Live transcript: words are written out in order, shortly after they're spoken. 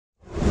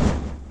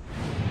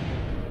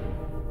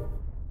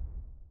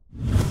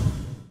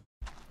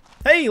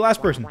Hey,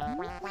 last person.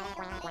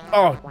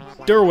 Oh,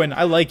 Derwin,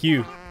 I like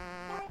you.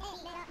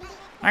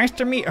 Nice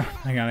to meet. Oh,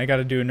 hang on, I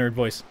gotta do a nerd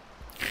voice.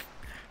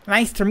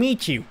 Nice to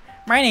meet you.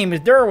 My name is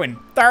Derwin.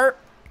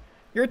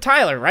 You're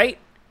Tyler, right?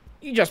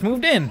 You just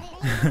moved in.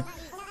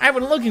 I've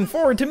been looking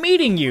forward to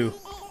meeting you.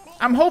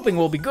 I'm hoping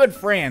we'll be good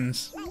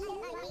friends.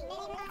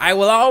 I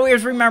will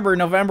always remember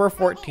November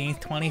 14th,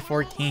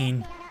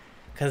 2014.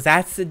 Because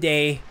that's the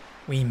day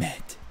we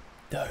met.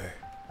 That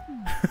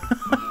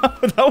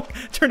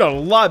turned out a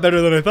lot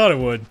better than I thought it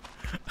would.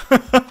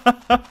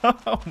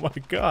 Oh my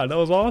god, that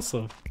was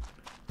awesome.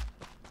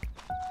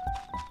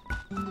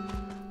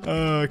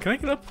 Can I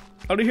get up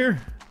out of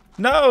here?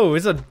 No,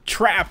 it's a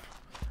trap.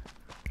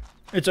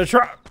 It's a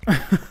trap.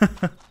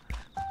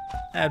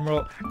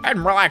 Admiral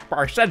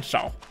Akbar said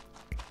so.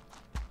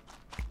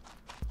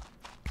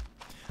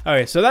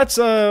 Okay, so that's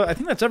I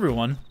think that's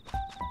everyone.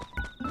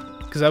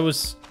 Because that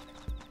was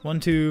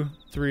 1, 2,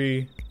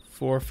 3,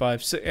 4,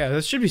 5, 6. Yeah,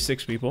 that should be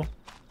 6 people.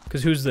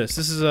 Because who's this?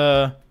 This is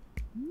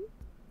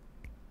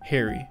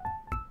Harry.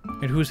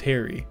 And who's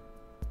Harry?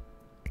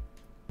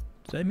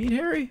 Did I meet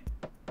Harry?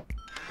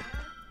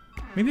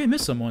 Maybe I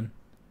missed someone.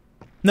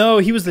 No,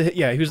 he was the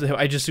he was the hippo.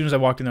 As soon as I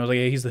walked in, I was like,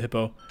 yeah, he's the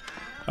hippo.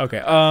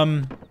 Okay.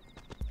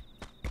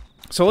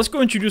 So let's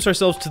go introduce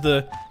ourselves to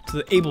the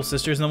Able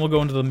sisters, and then we'll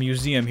go into the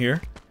museum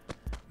here.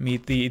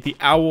 Meet the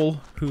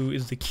owl who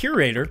is the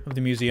curator of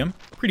the museum.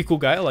 Pretty cool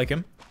guy. I like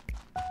him.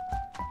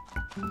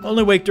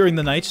 Only wake during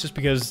the nights just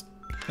because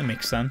it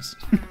makes sense.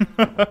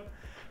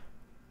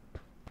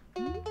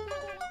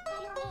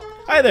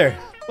 Hi there.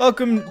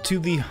 Welcome to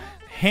the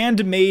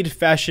handmade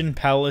fashion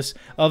palace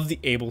of the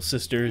Able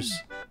sisters.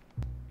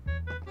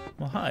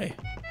 Well, hi.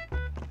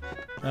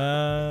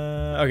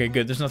 Okay,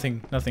 good. There's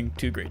nothing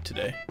too great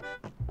today.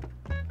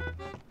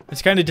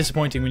 It's kind of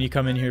disappointing when you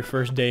come in here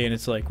first day and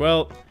it's like,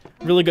 well,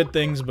 really good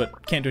things,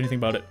 but can't do anything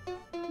about it.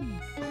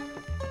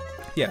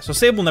 Yeah, so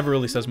Sable never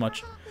really says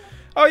much.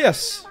 Oh,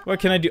 yes. What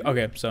can I do?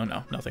 Okay, so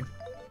no, nothing.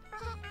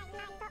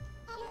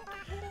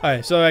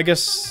 Alright, so I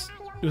guess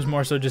it was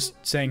more so just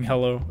saying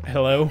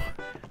hello.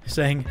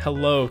 Saying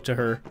hello to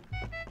her.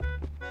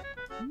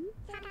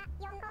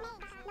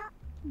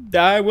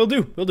 Will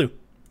do.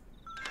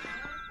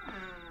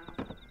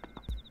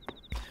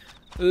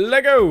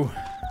 Lego!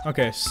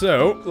 Okay,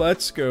 so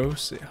let's go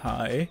say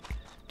hi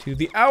to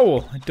the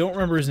owl. I don't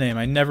remember his name.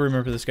 I never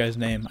remember this guy's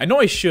name. I know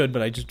I should,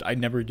 but I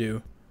never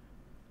do.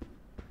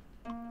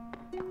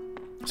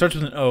 Starts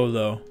with an O,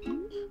 though.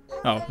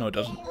 Oh, no, it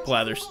doesn't.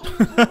 Blathers.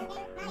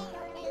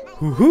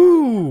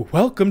 Woohoo!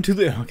 Welcome to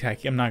the... Okay,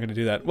 I'm not gonna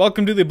do that.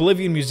 Welcome to the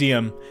Oblivion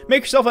Museum.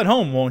 Make yourself at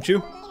home, won't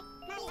you?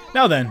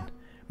 Now then,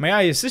 may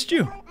I assist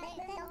you?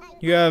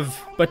 You have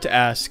but to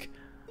ask.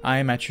 I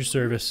am at your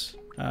service.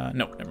 No,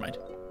 never mind.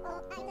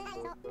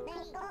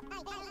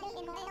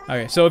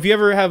 Okay, so if you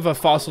ever have a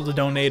fossil to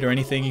donate or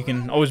anything, you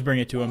can always bring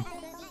it to him.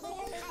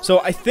 So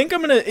I think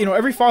I'm gonna,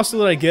 every fossil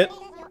that I get,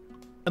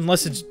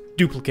 unless it's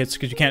duplicates,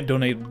 because you can't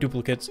donate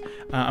duplicates,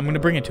 I'm gonna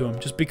bring it to him,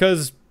 just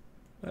because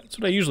that's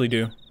what I usually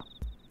do.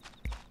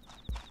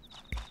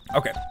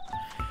 Okay.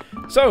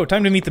 So,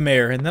 time to meet the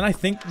mayor, and then I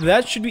think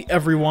that should be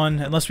everyone,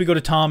 unless we go to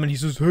Tom and he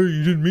says, hey,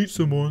 you didn't meet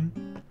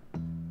someone.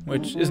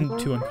 Which isn't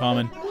too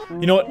uncommon.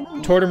 You know what?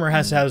 Tortimer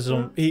has to have his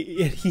own,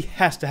 he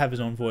has to have his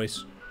own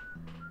voice.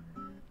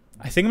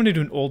 I think I'm gonna do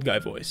an old guy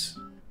voice.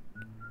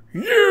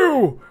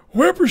 You!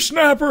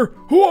 Whippersnapper!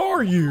 Who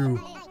are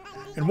you?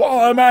 And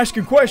while I'm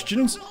asking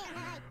questions,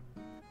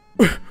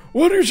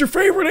 what is your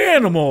favorite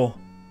animal?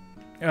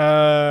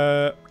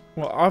 Well,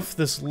 off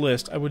this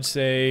list, I would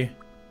say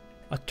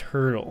a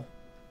turtle.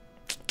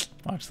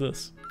 Watch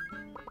this.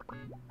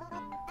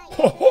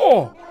 Ho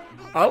ho!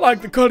 I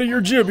like the cut of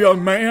your jib,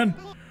 young man.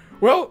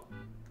 Well,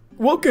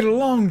 we'll get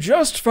along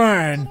just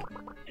fine.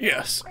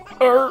 Yes.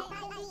 What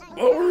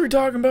were we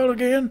talking about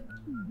again?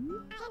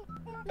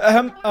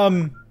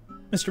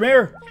 Mr.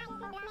 Mayor,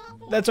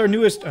 that's our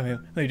newest. I mean,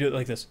 let me do it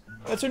like this.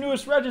 That's our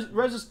newest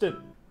resident.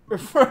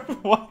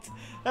 What?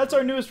 That's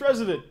our newest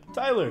resident,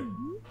 Tyler.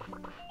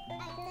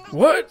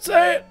 What's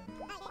that?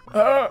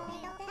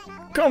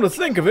 Come to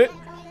think of it,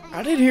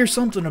 I did hear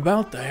something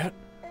about that.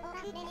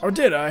 Or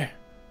did I?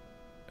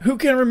 Who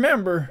can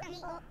remember?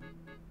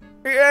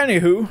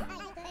 Anywho,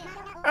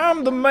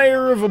 I'm the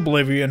mayor of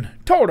Oblivion,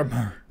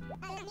 Tortimer.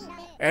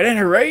 At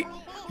any rate,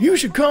 you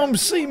should come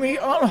see me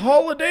on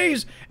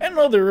holidays and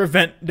other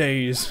event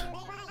days.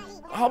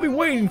 I'll be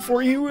waiting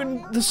for you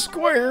in the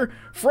square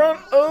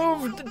front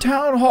of the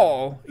town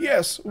hall.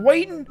 Yes,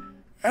 waiting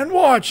and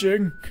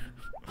watching.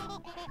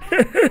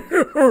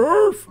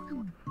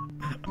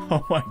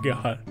 Oh my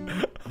god.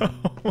 Oh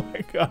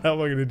my god, how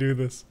am I gonna do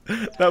this?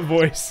 That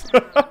voice.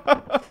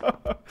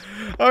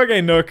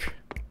 Okay, Nook.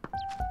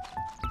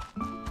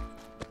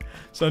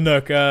 So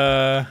Nook,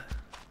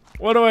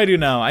 what do I do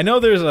now? I know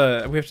there's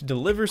we have to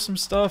deliver some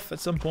stuff at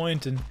some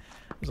point, and it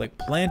was like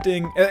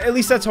planting. At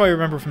least that's how I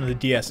remember from the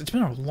DS. It's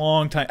been a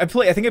long time. I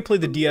think I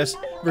played the DS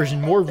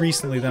version more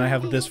recently than I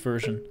have this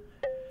version.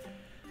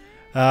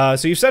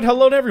 So you said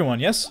hello to everyone,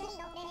 yes?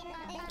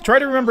 Try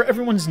to remember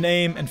everyone's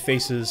name and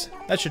faces.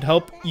 That should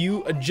help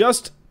you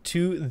adjust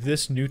to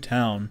this new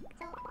town.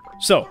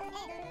 So,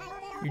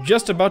 you're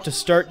just about to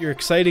start your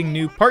exciting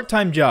new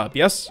part-time job,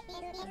 yes?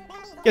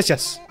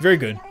 Yes, very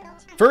good.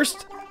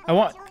 First,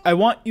 I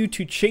want you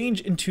to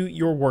change into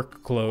your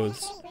work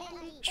clothes.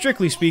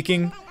 Strictly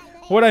speaking,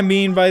 what I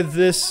mean by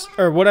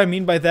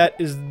that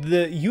is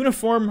the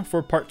uniform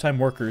for part-time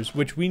workers,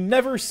 which we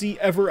never see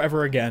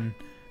ever again,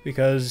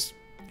 because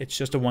it's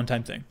just a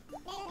one-time thing.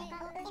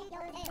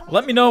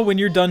 Let me know when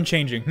you're done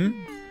changing,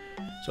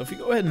 So if you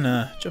go ahead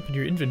and jump into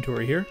your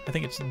inventory here, I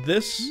think it's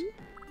this.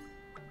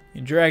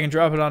 You drag and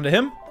drop it onto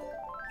him.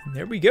 And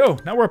there we go.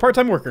 Now we're a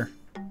part-time worker.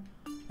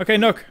 Okay,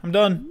 Nook, I'm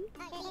done.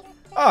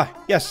 Ah,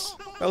 yes.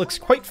 That looks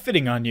quite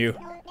fitting on you.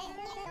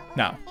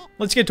 Now,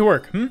 let's get to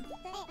work,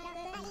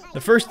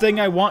 The first thing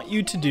I want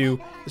you to do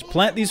is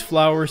plant these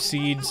flower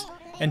seeds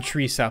and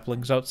tree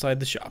saplings outside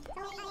the shop.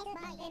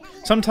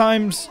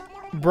 Sometimes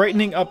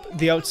brightening up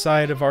the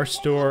outside of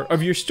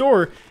your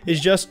store is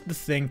just the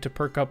thing to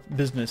perk up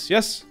business,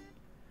 yes?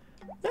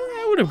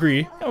 I would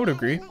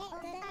agree.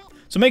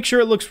 So make sure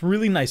it looks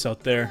really nice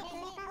out there.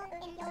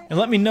 And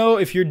let me know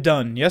if you're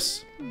done,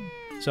 yes?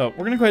 So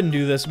we're gonna go ahead and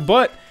do this,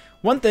 but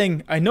one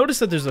thing, I noticed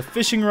that there's a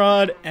fishing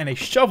rod and a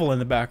shovel in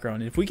the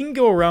background. If we can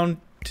go around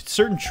to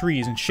certain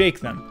trees and shake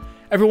them,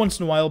 every once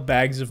in a while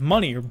bags of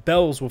money or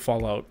bells will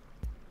fall out.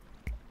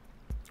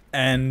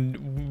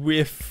 And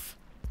if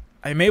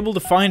I'm able to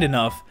find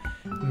enough,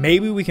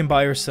 maybe we can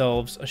buy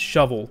ourselves a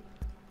shovel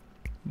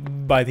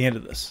by the end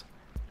of this.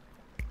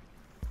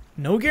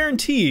 No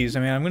guarantees.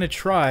 I mean, I'm going to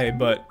try,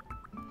 but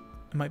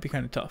it might be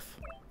kind of tough.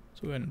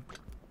 So go ahead and,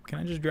 can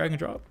I just drag and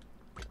drop?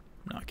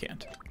 No, I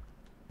can't.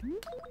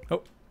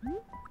 Oh.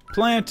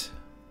 Plant.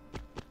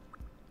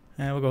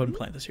 And we'll go ahead and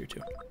plant this here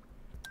too.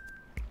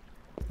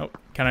 Oh,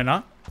 can I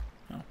not?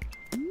 No.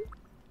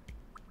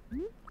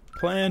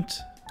 Plant.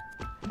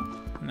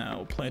 Now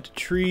we'll plant a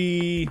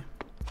tree.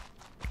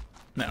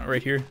 No,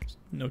 right here.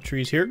 No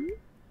trees here.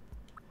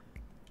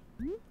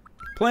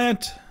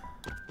 Plant.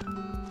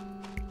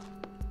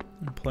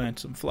 And plant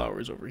some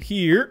flowers over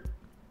here.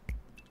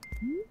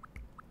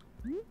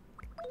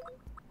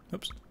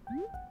 Oops.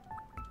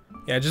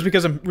 Yeah, just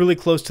because I'm really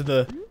close to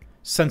the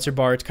sensor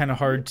bar, it's kind of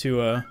hard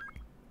to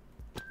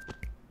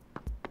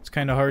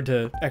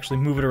actually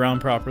move it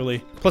around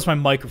properly. Plus my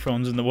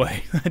microphone's in the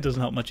way. That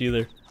doesn't help much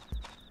either.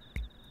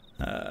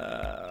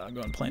 I'm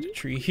going to plant a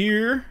tree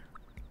here.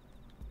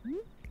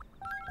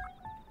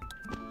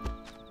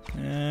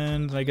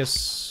 And I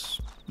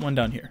guess one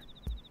down here.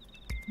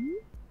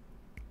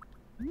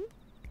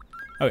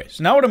 Okay,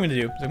 so now what I'm going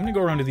to do is I'm going to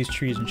go around to these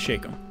trees and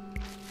shake them.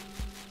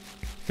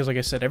 Because like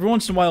I said, every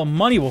once in a while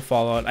money will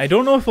fall out. I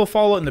don't know if it'll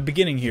fall out in the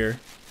beginning here.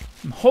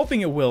 I'm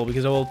hoping it will,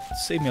 because it will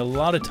save me a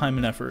lot of time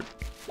and effort.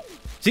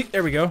 See,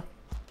 there we go.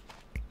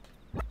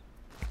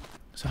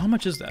 So how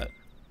much is that?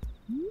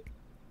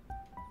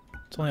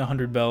 It's only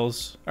 100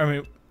 bells. I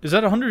mean, is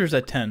that 100 or is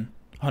that 10?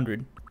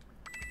 100.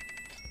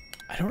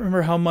 I don't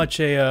remember how much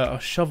a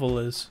shovel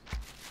is.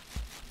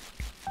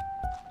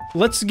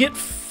 Let's get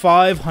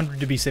 500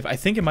 to be safe. I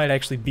think it might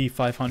actually be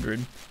 500.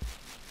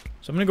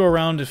 So I'm going to go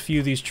around a few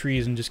of these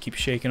trees and just keep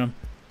shaking them.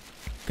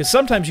 Because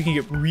sometimes you can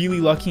get really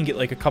lucky and get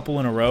like a couple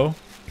in a row.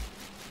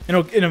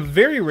 In a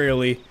very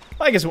rarely,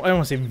 well, I guess I don't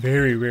want to say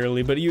very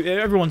rarely, but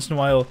every once in a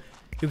while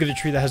you'll get a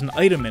tree that has an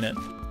item in it.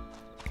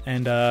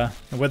 And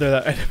whether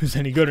that item is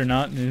any good or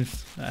not,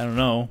 I don't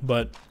know,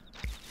 but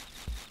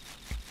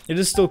it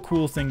is still a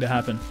cool thing to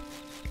happen.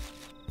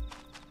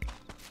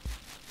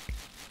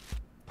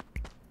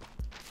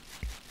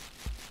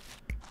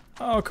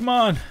 Oh, come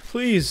on,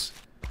 please.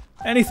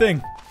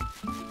 Anything.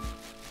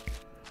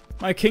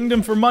 My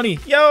kingdom for money.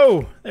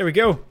 Yo! There we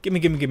go.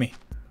 Gimme.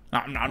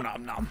 Nom, nom,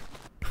 nom, nom.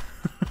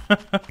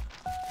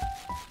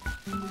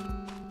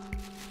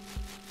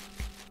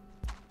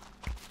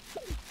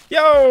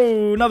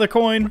 Yo! Another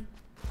coin.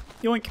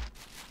 Yoink.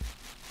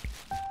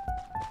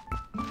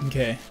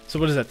 Okay, so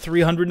what is that,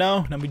 300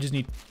 now? Now we just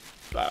need...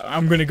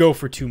 I'm gonna go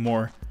for 2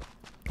 more.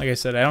 Like I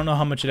said, I don't know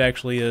how much it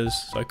actually is,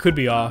 so I could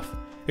be off.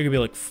 It could be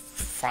like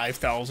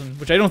 5,000,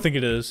 which I don't think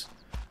it is,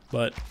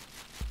 but...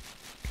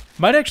 It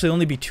might actually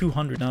only be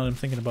 200 now that I'm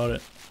thinking about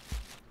it.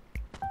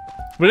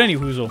 But any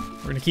hoozle,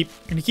 we're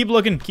gonna keep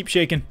looking, keep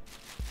shaking.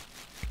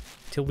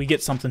 Till we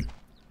get something.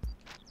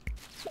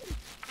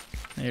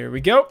 There we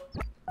go.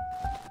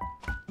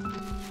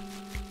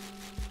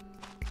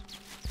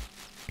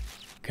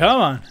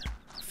 Come on.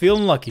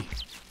 Feeling lucky.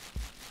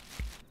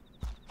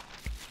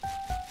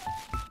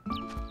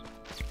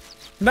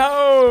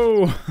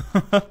 No!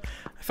 I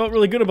felt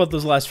really good about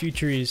those last few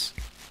trees.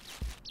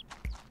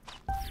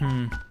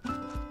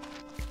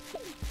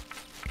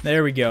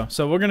 There we go.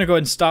 So we're gonna go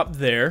ahead and stop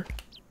there.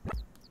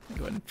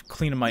 Go ahead and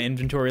clean up my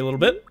inventory a little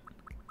bit.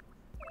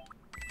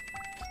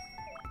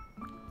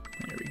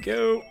 There we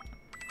go.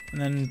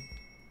 And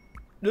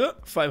then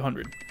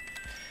 500.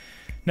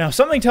 Now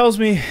something tells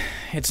me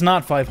it's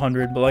not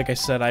 500, but like I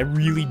said, I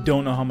really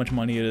don't know how much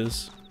money it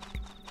is.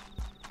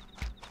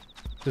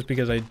 Just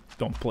because I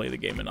don't play the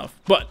game enough.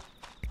 But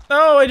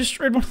oh, I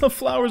destroyed one of the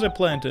flowers I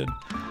planted.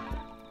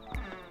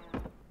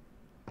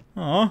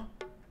 Aw.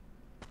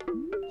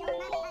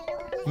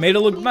 You made it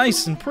look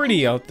nice and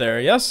pretty out there,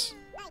 yes?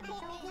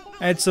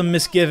 I had some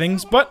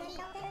misgivings, but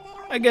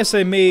I guess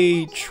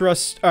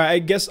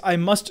I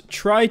must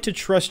try to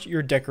trust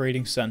your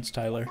decorating sense,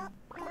 Tyler.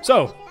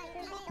 So,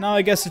 now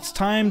I guess it's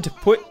time to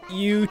put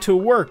you to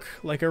work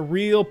like a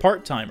real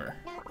part-timer.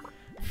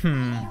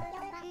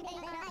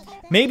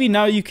 Maybe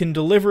now you can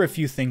deliver a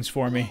few things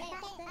for me.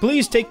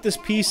 Please take this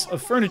piece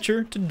of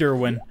furniture to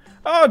Derwin.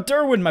 Oh,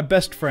 Derwin, my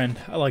best friend.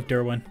 I like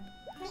Derwin.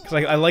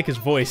 Because I like his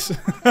voice.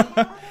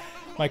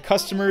 My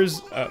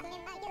customers...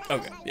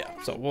 okay, yeah,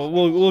 so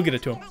we'll get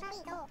it to him.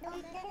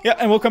 Yeah,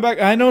 and we'll come back.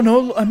 I don't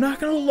know, I'm not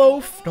gonna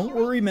loaf. Don't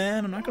worry,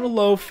 man, I'm not gonna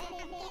loaf.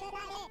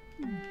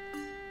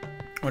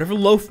 Whatever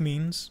loaf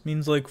means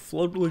like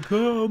float, like,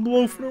 oh, I'm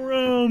loafing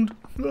around.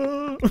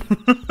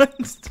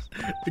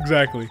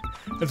 Exactly.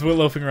 That's what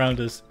loafing around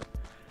is.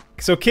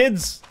 So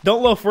kids,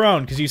 don't loaf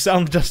around, because you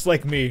sound just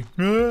like me.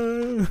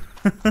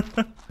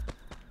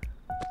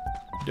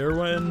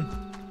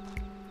 Derwin.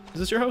 Is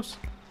this your house?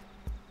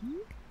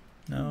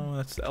 No,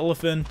 that's the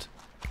elephant.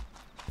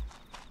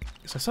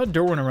 I saw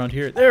Derwin around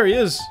here. There he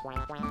is.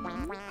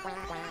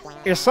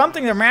 Is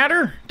something the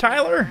matter,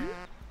 Tyler?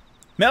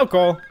 Mail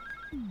call.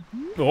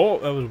 Oh,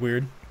 that was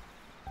weird.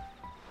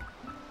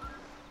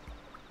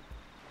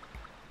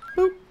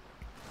 Boop.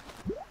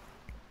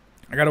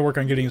 I gotta work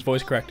on getting his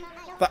voice correct.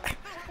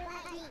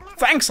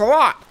 Thanks a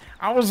lot.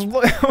 I was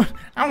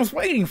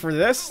waiting for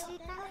this.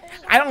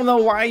 I don't know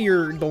why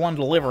you're the one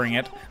delivering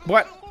it,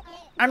 but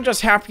I'm just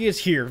happy it's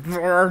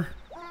here.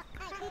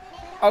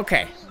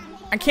 Okay,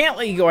 I can't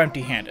let you go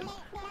empty-handed.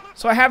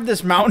 So I have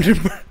this mountain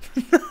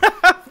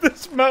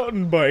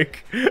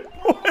bike.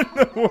 What in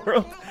the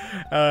world?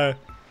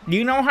 Do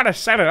you know how to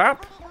set it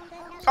up?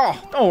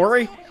 Oh, don't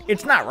worry.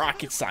 It's not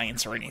rocket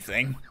science or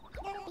anything.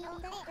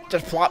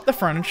 Just plop the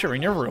furniture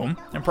in your room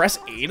and press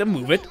A to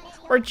move it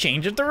or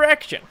change its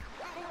direction.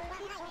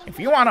 If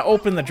you want to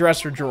open the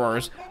dresser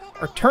drawers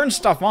or turn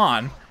stuff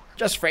on,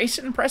 just face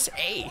it and press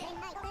A.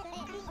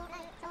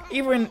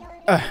 Even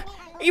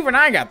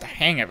I got the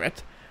hang of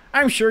it.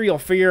 I'm sure you'll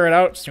figure it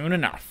out soon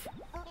enough.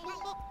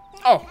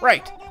 Oh,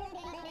 right.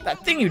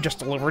 That thing you just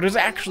delivered is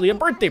actually a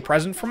birthday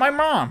present from my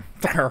mom.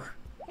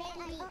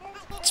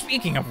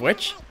 Speaking of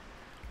which,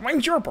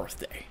 when's your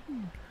birthday?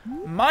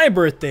 My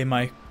birthday,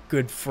 my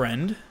good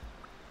friend,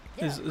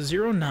 is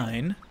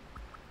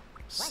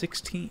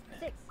 09/16.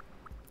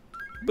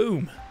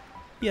 Boom.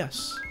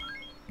 Yes.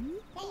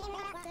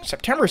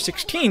 September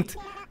 16th?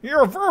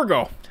 You're a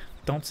Virgo.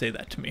 Don't say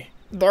that to me.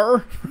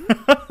 There.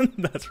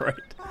 That's right.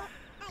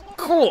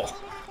 Cool.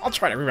 I'll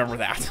try to remember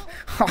that.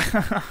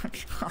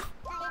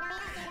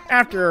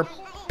 After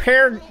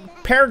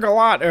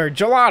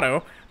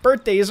gelato,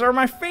 birthdays are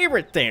my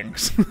favorite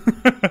things.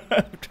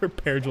 After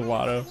pear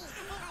gelato.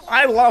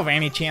 I love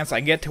any chance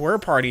I get to wear a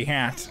party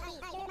hat.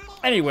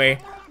 Anyway,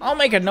 I'll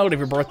make a note of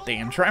your birthday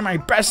and try my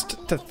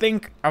best to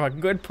think of a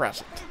good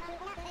present.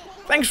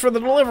 Thanks for the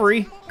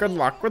delivery. Good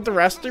luck with the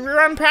rest of your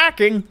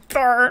unpacking.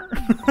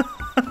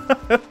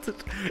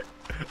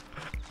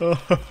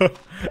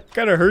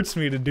 Kinda hurts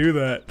me to do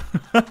that.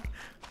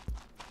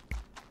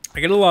 I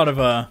get a lot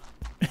of,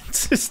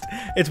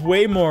 it's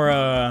way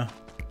more,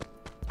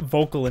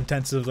 vocal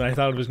intensive than I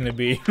thought it was gonna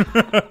be.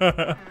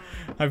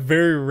 I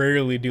very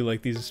rarely do,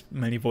 like, these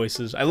many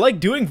voices. I like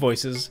doing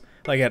voices,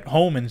 like, at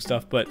home and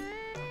stuff, but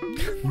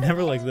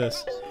never like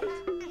this.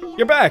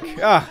 You're back!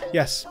 Ah,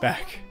 yes,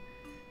 back.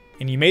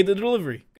 And you made the delivery.